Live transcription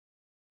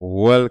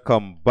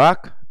Welcome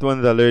back to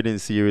another learning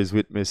series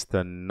with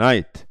Mr.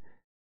 Knight.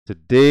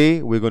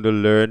 Today we're going to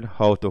learn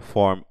how to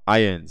form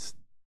ions.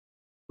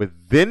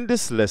 Within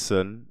this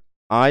lesson,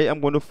 I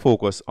am going to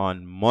focus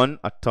on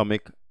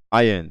monatomic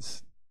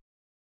ions,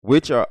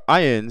 which are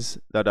ions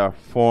that are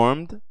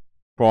formed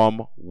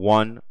from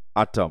one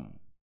atom.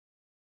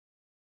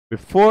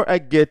 Before I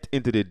get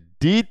into the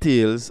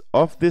details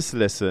of this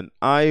lesson,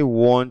 I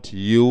want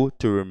you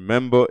to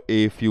remember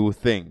a few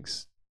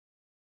things.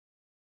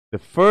 The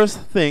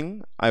first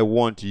thing I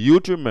want you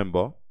to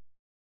remember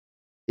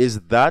is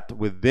that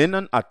within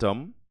an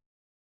atom,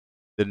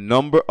 the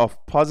number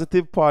of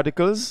positive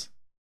particles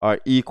are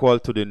equal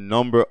to the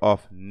number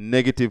of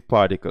negative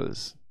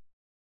particles.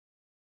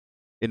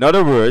 In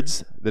other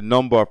words, the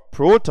number of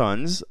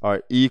protons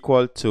are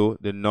equal to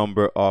the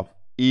number of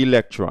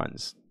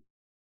electrons.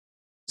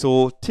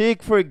 So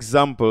take, for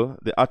example,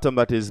 the atom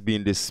that is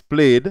being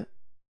displayed.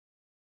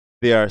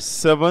 There are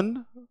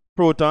 7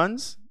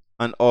 protons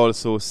and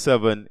also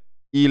 7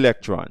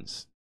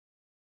 electrons.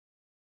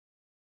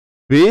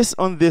 Based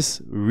on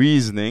this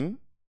reasoning,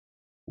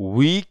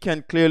 we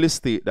can clearly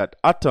state that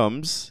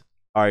atoms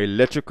are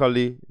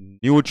electrically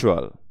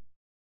neutral.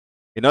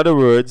 In other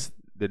words,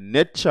 the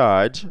net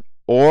charge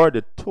or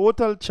the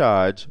total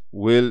charge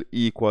will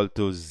equal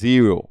to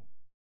 0.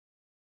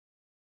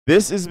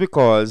 This is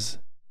because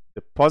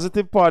the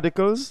positive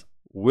particles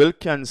will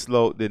cancel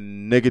out the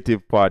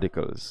negative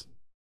particles.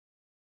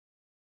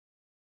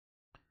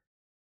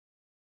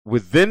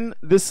 Within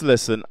this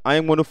lesson,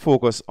 I'm going to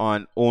focus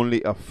on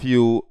only a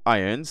few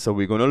ions. So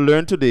we're going to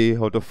learn today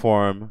how to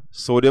form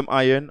sodium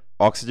ion,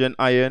 oxygen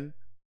ion,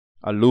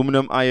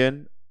 aluminum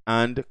ion,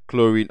 and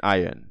chlorine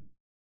ion.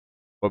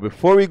 But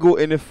before we go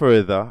any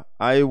further,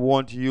 I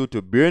want you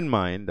to bear in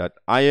mind that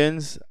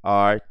ions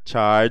are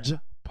charged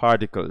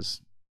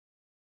particles.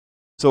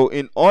 So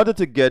in order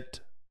to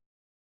get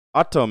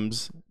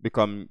atoms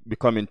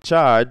becoming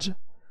charged,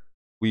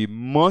 we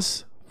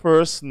must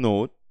first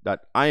note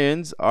that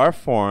ions are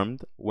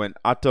formed when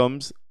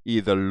atoms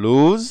either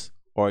lose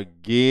or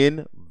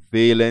gain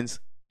valence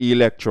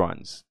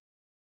electrons.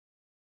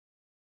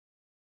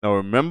 Now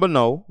remember,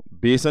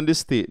 based on this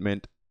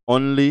statement,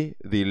 only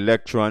the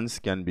electrons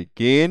can be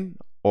gained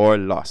or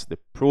lost. The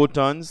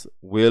protons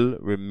will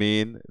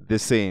remain the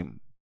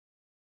same.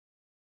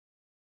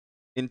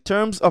 In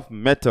terms of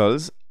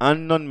metals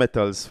and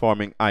nonmetals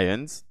forming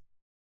ions,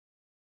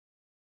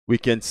 we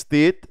can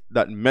state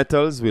that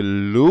metals will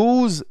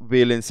lose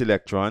valence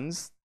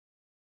electrons,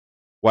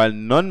 while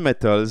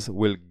nonmetals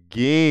will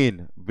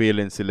gain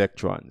valence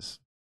electrons.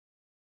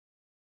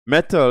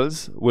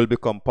 Metals will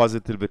become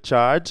positively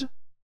charged,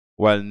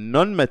 while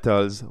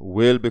nonmetals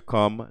will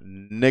become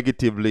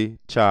negatively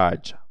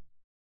charged.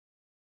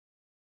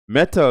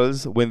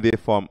 Metals, when they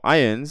form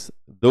ions,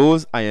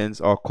 those ions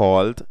are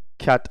called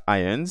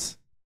cations,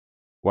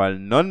 while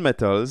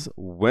nonmetals,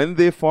 when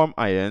they form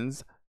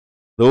ions,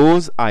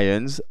 those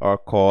ions are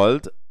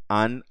called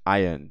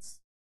anions.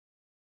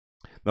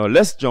 Now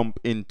let's jump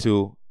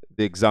into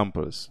the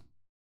examples.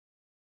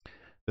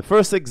 The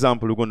first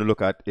example we're going to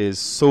look at is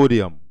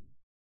sodium.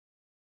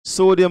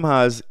 Sodium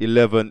has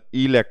 11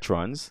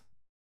 electrons.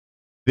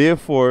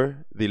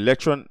 Therefore, the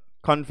electron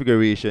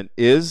configuration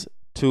is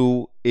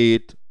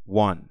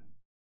 281.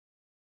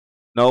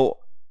 Now,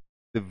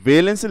 the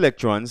valence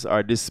electrons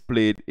are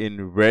displayed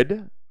in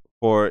red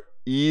for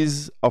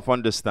ease of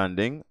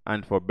understanding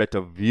and for better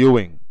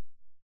viewing.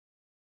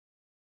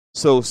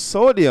 So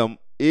sodium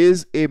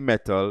is a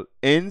metal,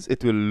 hence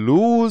it will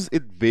lose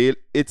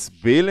its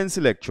valence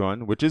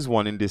electron, which is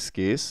 1 in this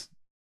case,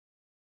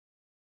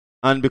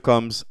 and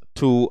becomes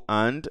 2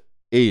 and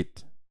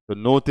 8. So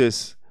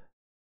notice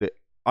the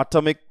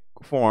atomic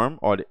form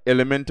or the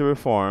elementary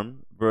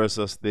form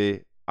versus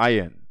the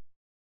ion.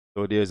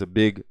 So there's a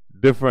big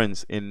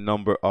difference in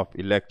number of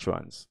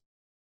electrons.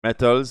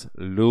 Metals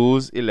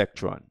lose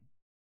electron.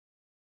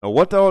 Now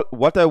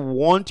what I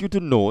want you to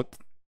note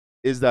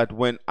is that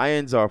when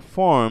ions are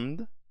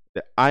formed,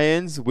 the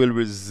ions will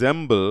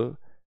resemble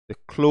the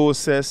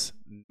closest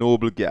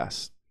noble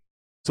gas.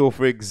 So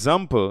for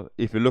example,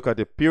 if you look at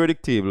the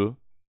periodic table,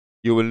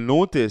 you will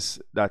notice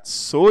that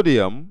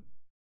sodium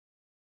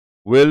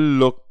will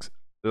look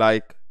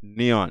like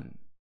neon,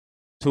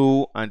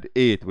 2 and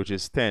 8, which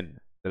is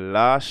 10. The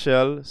last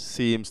shell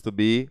seems to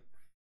be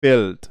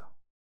filled.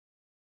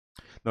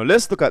 Now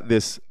let's look at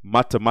this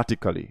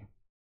mathematically.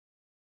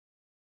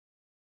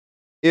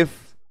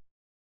 If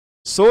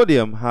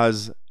sodium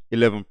has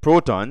 11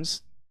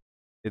 protons,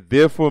 it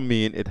therefore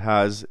means it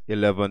has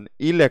 11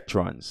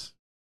 electrons.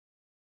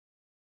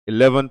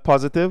 11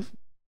 positive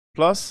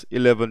plus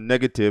 11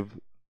 negative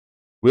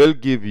will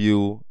give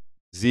you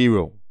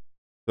 0.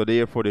 So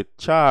therefore the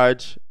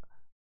charge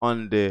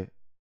on the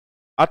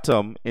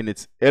atom in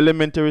its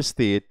elementary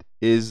state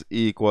is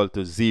equal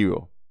to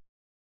 0.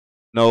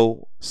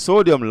 Now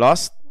sodium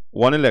lost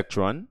 1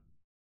 electron.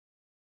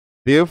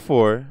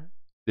 Therefore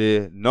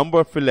the number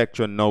of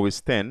electrons now is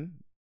 10.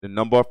 The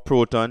number of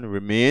proton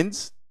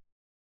remains.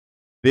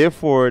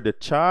 Therefore, the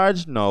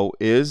charge now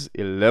is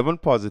 11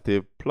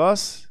 positive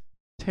plus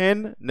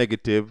 10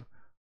 negative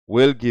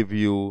will give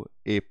you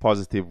a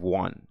positive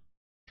 1.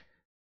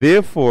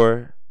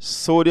 Therefore,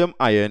 sodium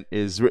ion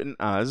is written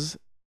as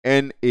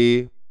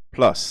Na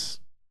plus.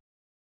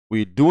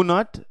 We do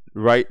not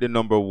write the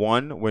number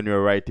 1 when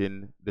you're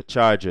writing the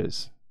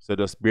charges. So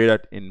just bear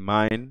that in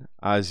mind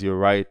as you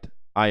write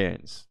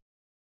ions.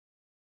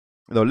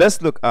 Now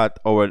let's look at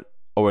our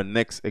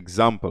next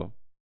example.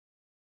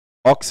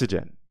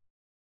 Oxygen.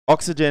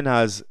 Oxygen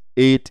has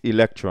 8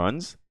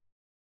 electrons.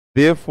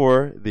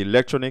 Therefore, the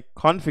electronic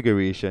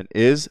configuration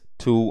is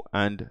 2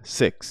 and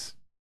 6.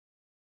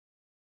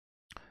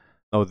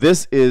 Now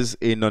this is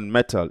a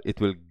nonmetal. It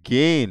will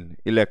gain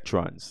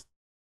electrons.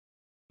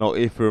 Now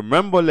if you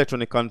remember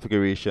electronic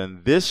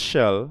configuration, this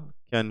shell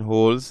can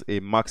hold a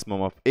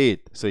maximum of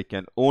 8. So it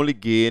can only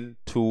gain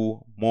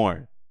 2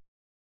 more.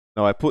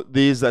 Now I put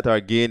these that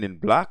are gained in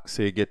black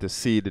so you get to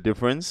see the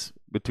difference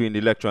between the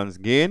electrons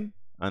gained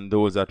and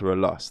those that were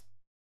lost.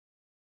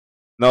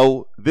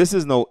 Now this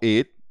is now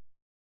 8.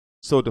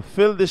 So to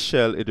fill this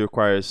shell it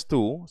requires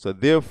 2. So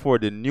therefore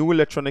the new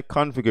electronic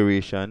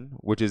configuration,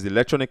 which is the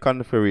electronic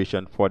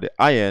configuration for the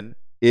ion,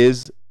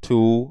 is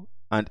 2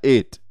 and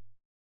 8.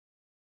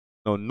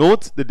 Now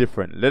note the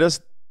difference. Let us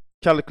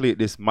calculate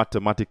this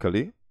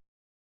mathematically.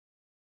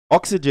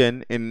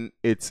 Oxygen in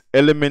its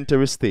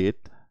elementary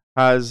state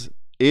has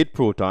 8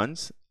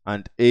 protons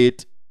and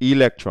 8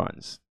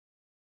 electrons.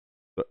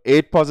 So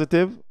 8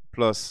 positive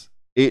plus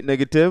 8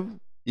 negative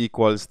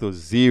equals to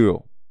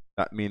 0.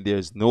 That means there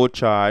is no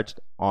charge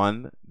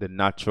on the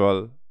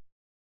natural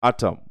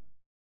atom.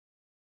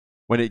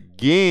 When it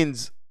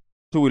gains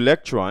 2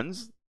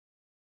 electrons,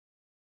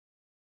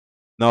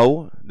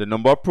 now the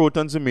number of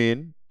protons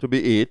remain to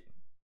be 8.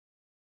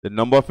 The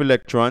number of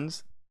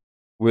electrons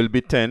will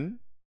be 10.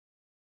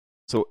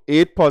 So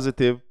 8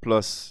 positive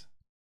plus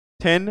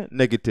 10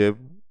 negative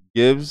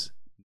gives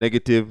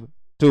negative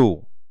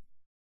 2.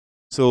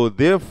 So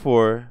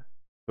therefore,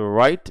 to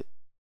write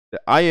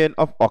the ion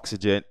of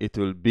oxygen, it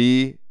will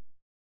be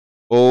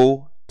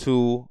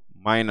O2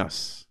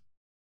 minus.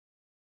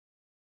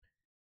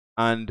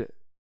 And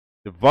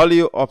the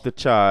value of the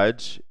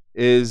charge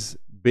is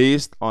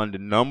based on the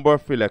number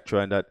of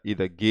electrons that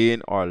either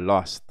gain or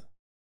lost.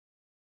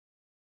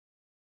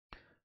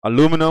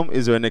 Aluminum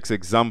is our next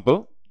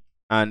example,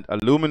 and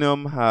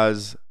aluminum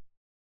has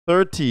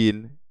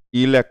 13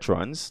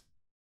 electrons.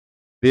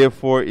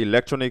 Therefore,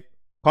 electronic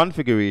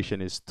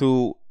configuration is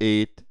 2,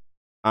 8,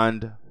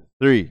 and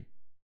 3.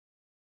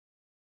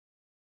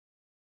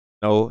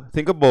 Now,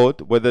 think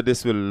about whether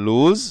this will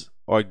lose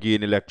or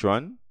gain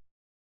electron.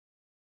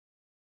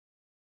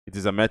 It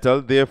is a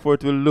metal, therefore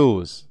it will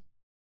lose.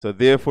 So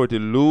therefore it will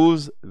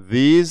lose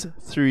these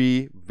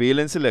 3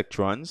 valence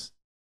electrons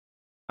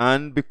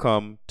and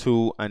become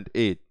 2 and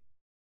 8.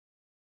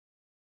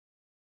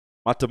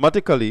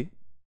 Mathematically,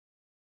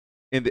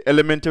 in the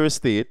elementary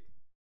state,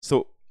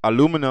 so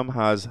aluminum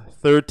has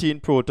 13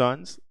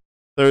 protons,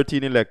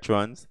 13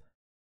 electrons,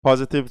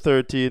 positive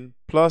 13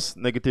 plus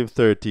negative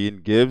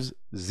 13 gives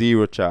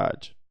 0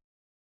 charge.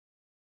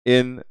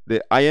 In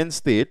the ion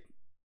state,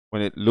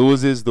 when it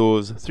loses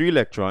those 3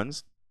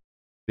 electrons,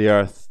 there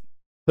are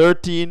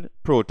 13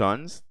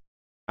 protons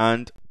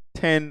and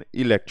 10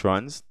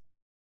 electrons.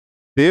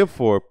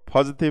 Therefore,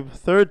 positive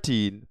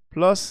 13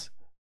 plus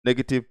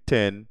negative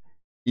 10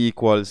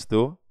 equals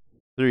to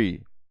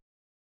 3.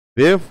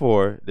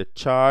 Therefore, the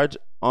charge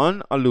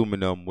on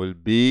aluminum will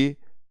be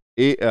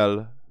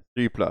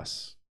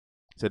Al3+.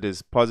 So it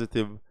is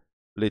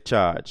positively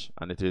charged,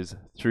 and it is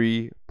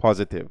 3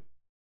 positive.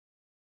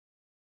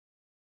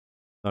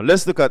 Now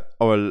let's look at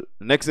our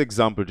next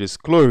example, which is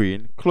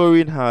chlorine.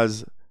 Chlorine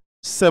has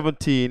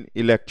 17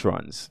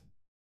 electrons.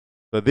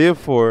 So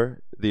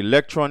therefore, the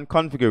electron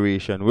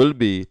configuration will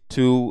be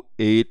 2,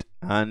 8,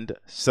 and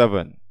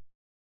 7.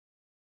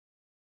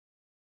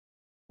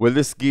 Will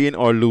this gain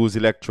or lose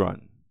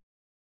electron?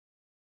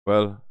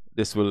 Well,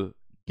 this will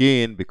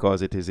gain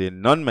because it is a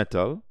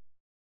nonmetal,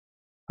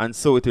 and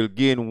so it will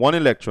gain 1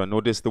 electron.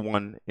 Notice the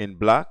one in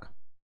black.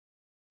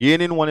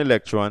 Gaining 1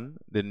 electron,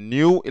 the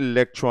new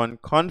electron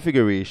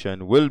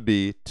configuration will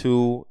be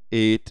 2,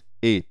 8,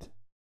 8.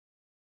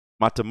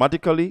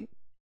 Mathematically,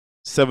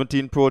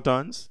 17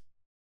 protons,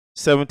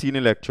 17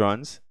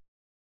 electrons,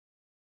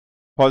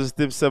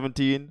 positive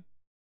 17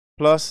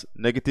 plus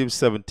negative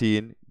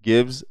 17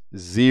 gives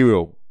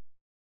 0.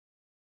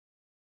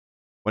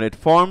 When it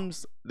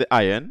forms the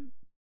ion,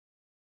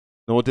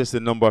 notice the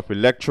number of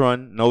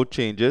electron now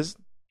changes.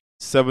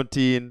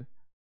 17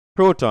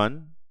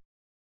 proton,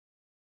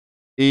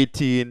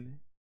 18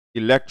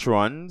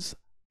 electrons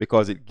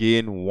because it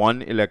gained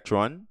 1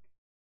 electron.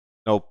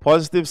 Now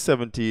positive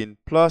 17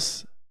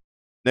 plus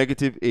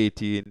negative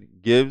 18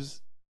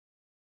 gives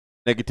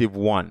negative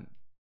 1.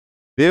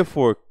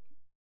 Therefore,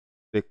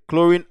 the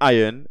chlorine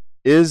ion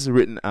is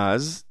written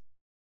as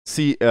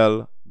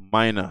Cl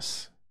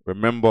minus.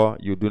 Remember,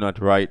 you do not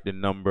write the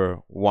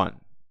number 1.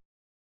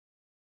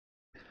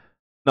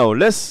 Now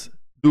let's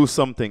do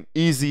something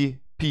easy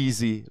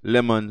peasy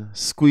lemon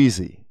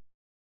squeezy.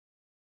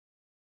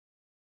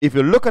 If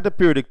you look at the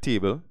periodic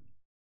table,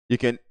 you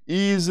can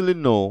easily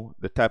know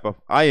the type of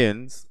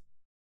ions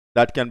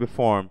that can be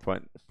formed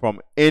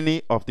from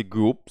any of the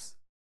groups,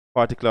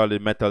 particularly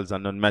metals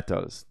and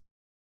nonmetals.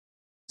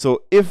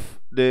 So if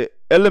the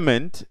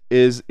element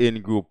is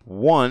in group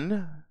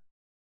 1,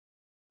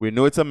 we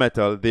know it's a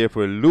metal,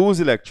 therefore lose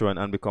electron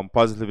and become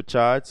positively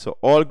charged. So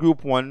all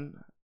group 1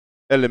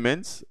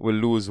 elements will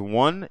lose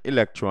 1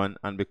 electron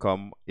and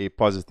become a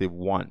positive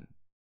 1.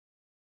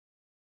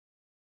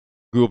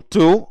 Group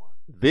 2,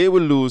 they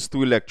will lose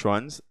 2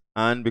 electrons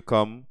and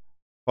become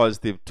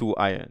positive 2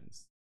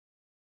 ions.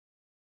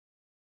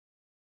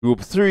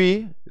 Group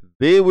 3,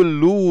 they will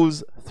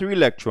lose 3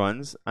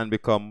 electrons and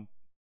become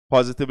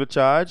positively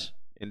charged.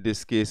 In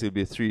this case, it will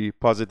be 3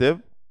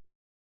 positive.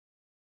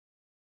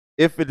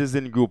 If it is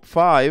in group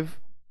 5,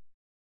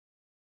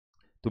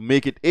 to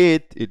make it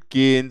 8, it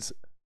gains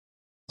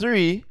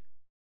 3.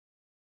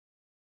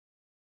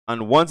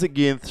 And once it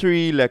gains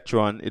 3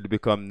 electrons, it will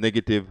become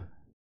negative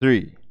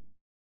 3.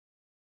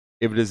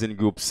 If it is in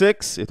group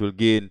 6, it will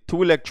gain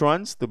 2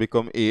 electrons to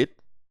become 8.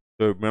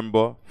 So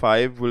remember,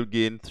 5 will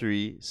gain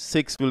 3,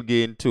 6 will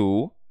gain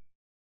 2.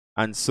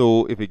 And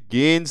so if it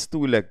gains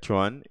 2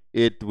 electrons,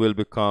 it will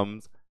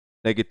become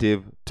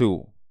negative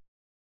 2.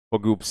 For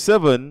group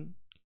 7,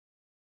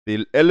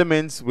 the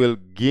elements will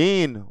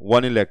gain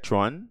 1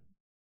 electron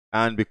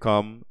and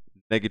become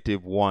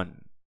negative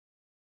 1.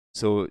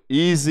 So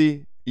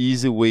easy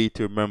way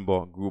to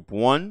remember: group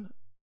 1,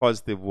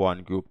 positive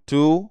 1, group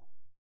 2,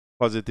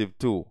 positive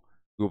 2,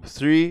 group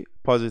 3,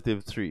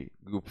 positive 3,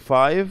 group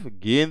 5,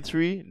 gain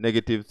 3,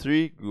 negative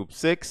 3, group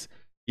 6,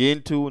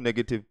 gain 2,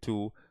 negative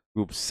 2,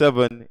 group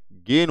 7,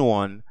 gain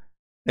 1,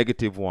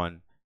 negative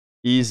 1.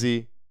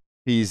 Easy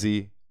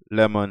peasy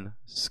lemon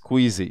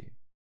squeezy.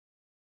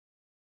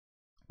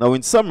 Now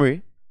in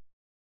summary,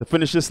 to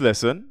finish this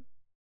lesson,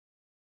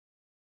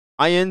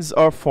 ions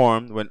are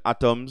formed when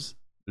atoms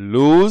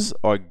lose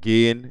or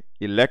gain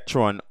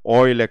electron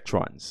or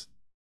electrons.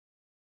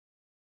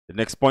 The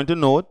next point to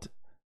note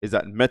is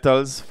that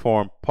metals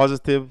form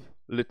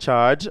positively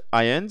charged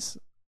ions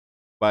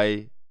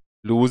by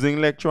losing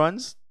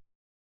electrons.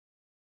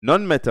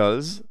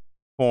 Nonmetals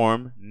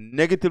form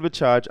negatively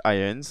charged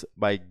ions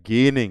by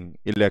gaining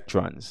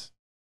electrons.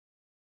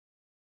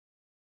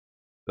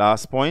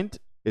 Last point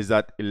is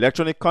that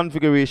electronic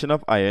configuration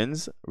of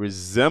ions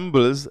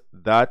resembles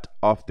that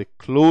of the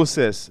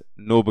closest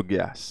noble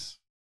gas.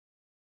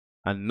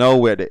 And now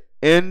we're at the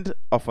end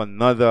of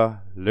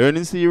another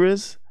learning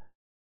series,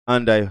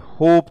 and I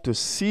hope to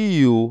see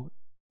you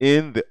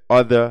in the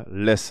other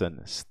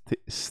lesson.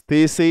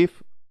 Stay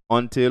safe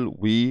until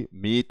we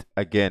meet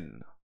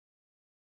again.